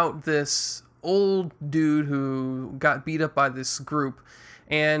helping out this old dude who got beat up by this group,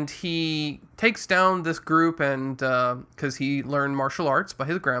 and he takes down this group and because he learned martial arts by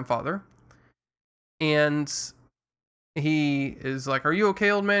his grandfather, and he is like, "Are you okay,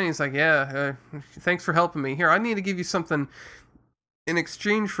 old man?" He's like, "Yeah, thanks for helping me. Here, I need to give you something in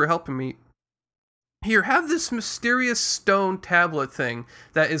exchange for helping me. Here, have this mysterious stone tablet thing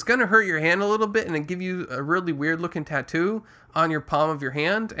that is going to hurt your hand a little bit and give you a really weird looking tattoo on your palm of your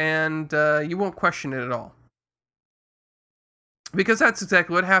hand, and you won't question it at all." Because that's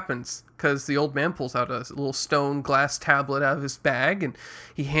exactly what happens. Because the old man pulls out a little stone glass tablet out of his bag, and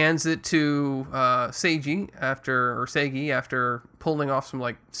he hands it to Seigi after pulling off some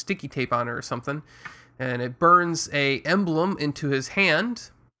like sticky tape on it or something, and it burns a emblem into his hand.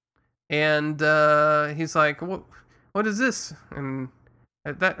 And he's like, what is this? And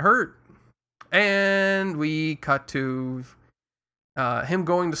that hurt. And we cut to him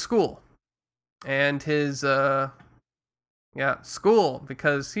going to school. And his, school,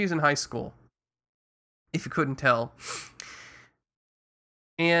 because he's in high school. If you couldn't tell.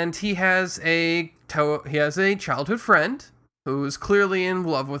 And he has a childhood friend who is clearly in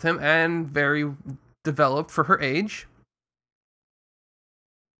love with him and very developed for her age.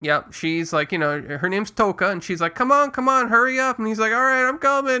 Yep, she's like, her name's Toka, and she's like, come on, hurry up. And he's like, all right, I'm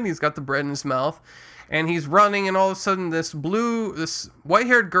coming. He's got the bread in his mouth, and he's running, and all of a sudden this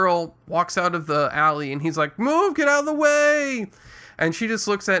white-haired girl walks out of the alley, and he's like, move, get out of the way. And she just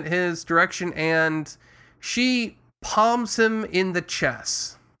looks at his direction, and she palms him in the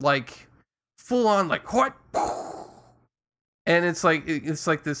chest, like, full on, like, what? And it's like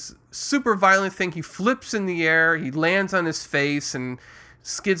this super violent thing. He flips in the air, he lands on his face, and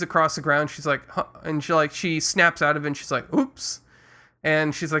skids across the ground. She's like, huh, and she snaps out of it, and she's like, oops.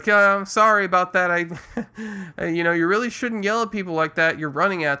 And she's like, yeah, I'm sorry about that. You really shouldn't yell at people like that. You're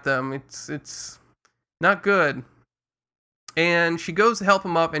running at them. It's not good. And she goes to help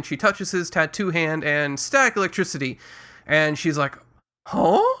him up, and she touches his tattoo hand, and static electricity. And she's like,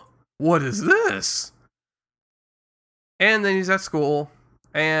 huh? What is this? And then he's at school.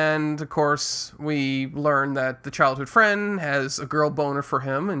 And, of course, we learn that the childhood friend has a girl boner for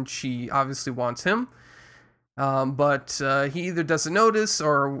him, and she obviously wants him. But he either doesn't notice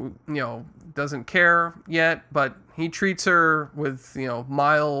or, doesn't care yet, but he treats her with,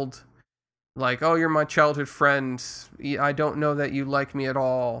 mild, like, oh, you're my childhood friend. I don't know that you like me at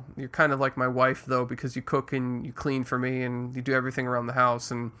all. You're kind of like my wife, though, because you cook and you clean for me and you do everything around the house.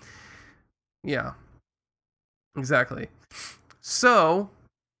 And, yeah, exactly. So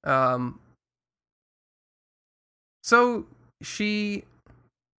the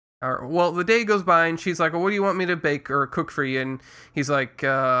day goes by, and she's like, well, what do you want me to bake or cook for you? And he's like,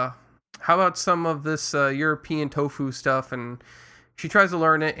 how about some of this European tofu stuff? And she tries to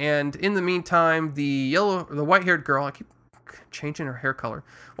learn it, and in the meantime, the white-haired girl, I keep changing her hair color,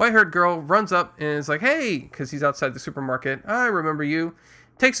 white-haired girl runs up and is like, hey, because he's outside the supermarket, I remember you,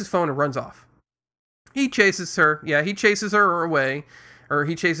 takes his phone and runs off. He chases her away, or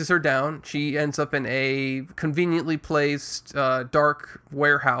he chases her down. She ends up in a conveniently placed dark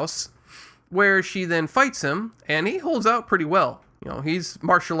warehouse where she then fights him, and he holds out pretty well. He's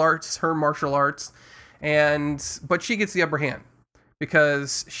her martial arts, but she gets the upper hand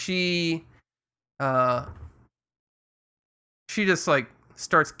because she just like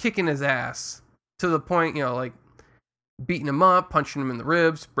starts kicking his ass to the point, like beating him up, punching him in the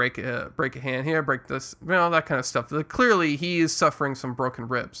ribs, break a hand here, break this, that kind of stuff. Clearly, he is suffering some broken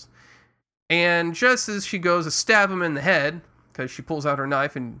ribs. And just as she goes to stab him in the head, because she pulls out her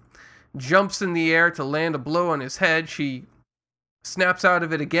knife and jumps in the air to land a blow on his head, she snaps out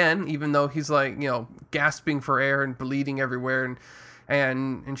of it again, even though he's like, gasping for air and bleeding everywhere.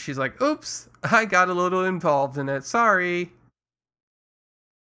 And she's like, oops, I got a little involved in it. Sorry.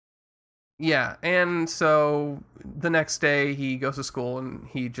 Yeah, and so the next day he goes to school, and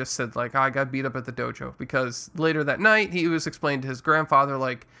he just said, like, I got beat up at the dojo, because later that night he was explained to his grandfather,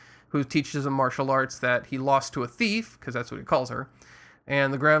 like, who teaches him martial arts, that he lost to a thief, because that's what he calls her.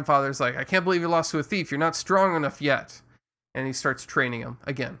 And the grandfather's like, I can't believe you lost to a thief. You're not strong enough yet. And he starts training him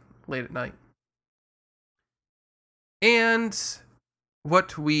again, late at night. And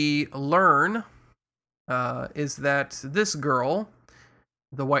what we learn is that this girl,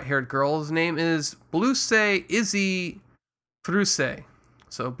 the white-haired girl's name is Bluse Izzy Fruse.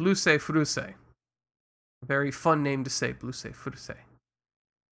 So, Bluse Fruse. Very fun name to say, Bluse Fruse.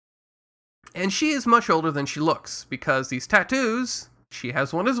 And she is much older than she looks, because these tattoos, she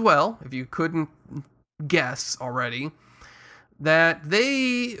has one as well, if you couldn't guess already, that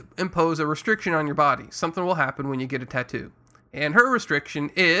they impose a restriction on your body. Something will happen when you get a tattoo. And her restriction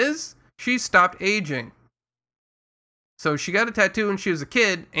is she stopped aging. So she got a tattoo when she was a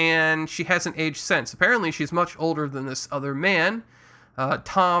kid, and she hasn't aged since. Apparently, she's much older than this other man,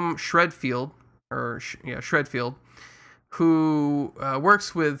 Tom Shredfield, who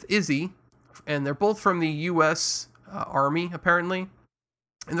works with Izzy, and they're both from the U.S. Army, apparently.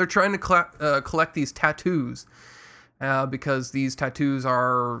 And they're trying to collect these tattoos, because these tattoos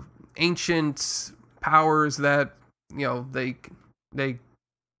are ancient powers that, they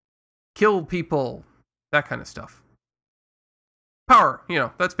kill people, that kind of stuff. Power,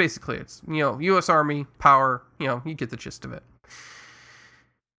 that's basically it. It's, U.S. Army, power, you get the gist of it.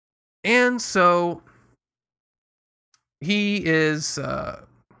 And so he is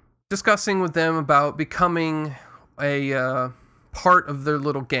discussing with them about becoming a part of their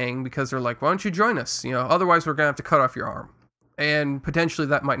little gang, because they're like, why don't you join us? Otherwise we're going to have to cut off your arm. And potentially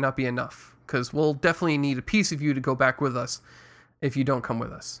that might not be enough, because we'll definitely need a piece of you to go back with us if you don't come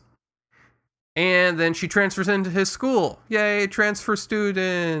with us. And then she transfers into his school. Yay, transfer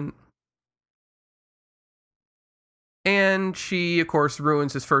student. And she, of course,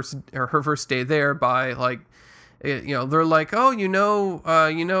 ruins her first day there by, like, they're like, oh,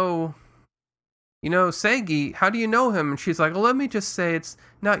 Segi, how do you know him? And she's like, well, let me just say it's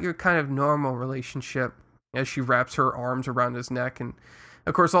not your kind of normal relationship, as she wraps her arms around his neck. And,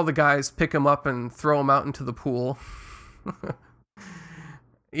 of course, all the guys pick him up and throw him out into the pool.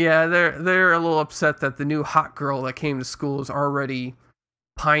 Yeah, they're a little upset that the new hot girl that came to school is already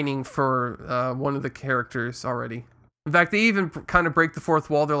pining for one of the characters already. In fact, they even kind of break the fourth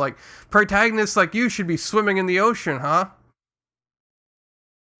wall. They're like, protagonists like you should be swimming in the ocean, huh?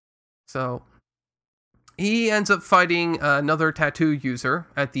 So he ends up fighting another tattoo user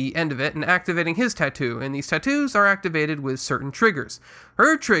at the end of it and activating his tattoo. And these tattoos are activated with certain triggers.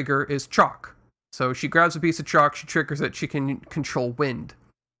 Her trigger is chalk. So she grabs a piece of chalk, she triggers it, she can control wind.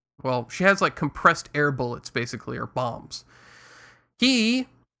 Well, she has like compressed air bullets, basically, or bombs.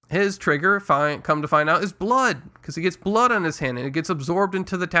 His trigger, come to find out, is blood, because he gets blood on his hand, and it gets absorbed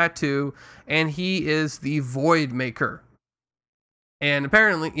into the tattoo, and he is the Void Maker. And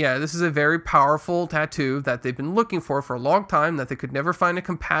apparently, this is a very powerful tattoo that they've been looking for a long time, that they could never find a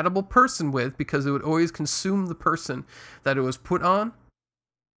compatible person with, because it would always consume the person that it was put on.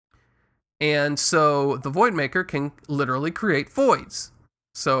 And so the Void Maker can literally create voids.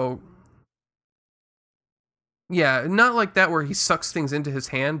 So, not like that where he sucks things into his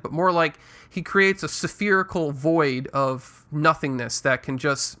hand, but more like he creates a spherical void of nothingness that can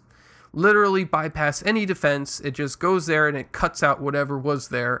just literally bypass any defense. It just goes there and it cuts out whatever was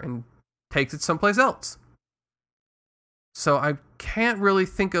there and takes it someplace else. So I can't really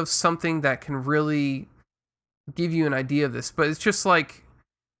think of something that can really give you an idea of this, but it's just like,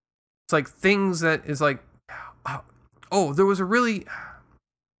 it's like things that is like,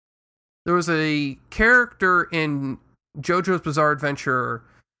 there was a character in JoJo's Bizarre Adventure,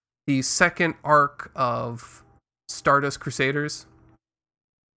 the second arc of Stardust Crusaders,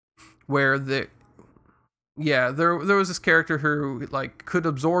 where there was this character who like could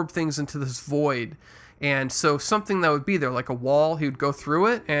absorb things into this void, and so something that would be there, like a wall, he would go through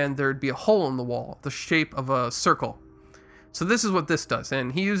it, and there'd be a hole in the wall, the shape of a circle. So this is what this does,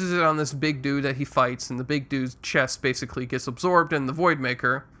 and he uses it on this big dude that he fights, and the big dude's chest basically gets absorbed in the Void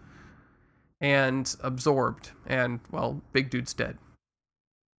Maker. And absorbed, and, well, big dude's dead.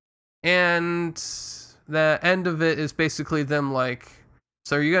 And the end of it is basically them like,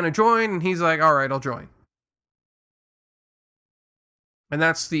 so are you going to join? And he's like, all right, I'll join. And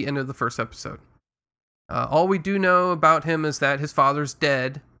that's the end of the first episode. All we do know about him is that his father's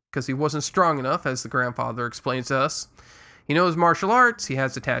dead, because he wasn't strong enough, as the grandfather explains to us. He knows martial arts, he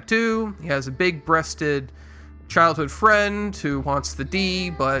has a tattoo, he has a big-breasted childhood friend who wants the D,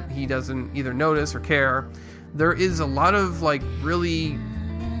 but he doesn't either notice or care. There is a lot of like really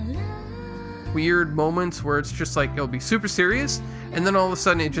weird moments where it's just like it'll be super serious, and then all of a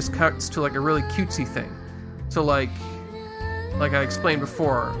sudden it just cuts to like a really cutesy thing. So like I explained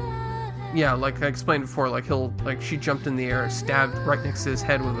before, like she jumped in the air, stabbed right next to his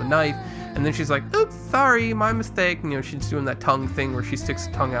head with a knife, and then she's like, oops, sorry, my mistake. She's doing that tongue thing where she sticks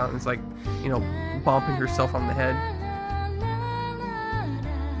the tongue out and it's like, bumping herself on the head.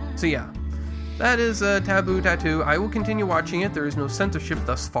 So that is a Taboo Tattoo. I will continue watching it. There is no censorship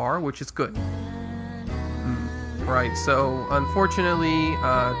thus far, which is good. Right, so unfortunately,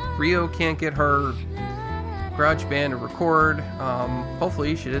 Rio can't get her GarageBand to record.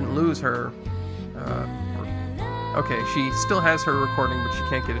 Hopefully she didn't lose her. Okay, she still has her recording, but she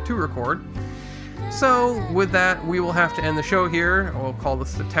can't get it to record. So, with that, we will have to end the show here. We'll call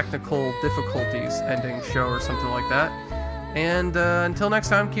this the Technical Difficulties Ending Show or something like that. And until next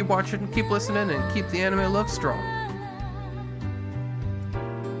time, keep watching, keep listening, and keep the anime love strong.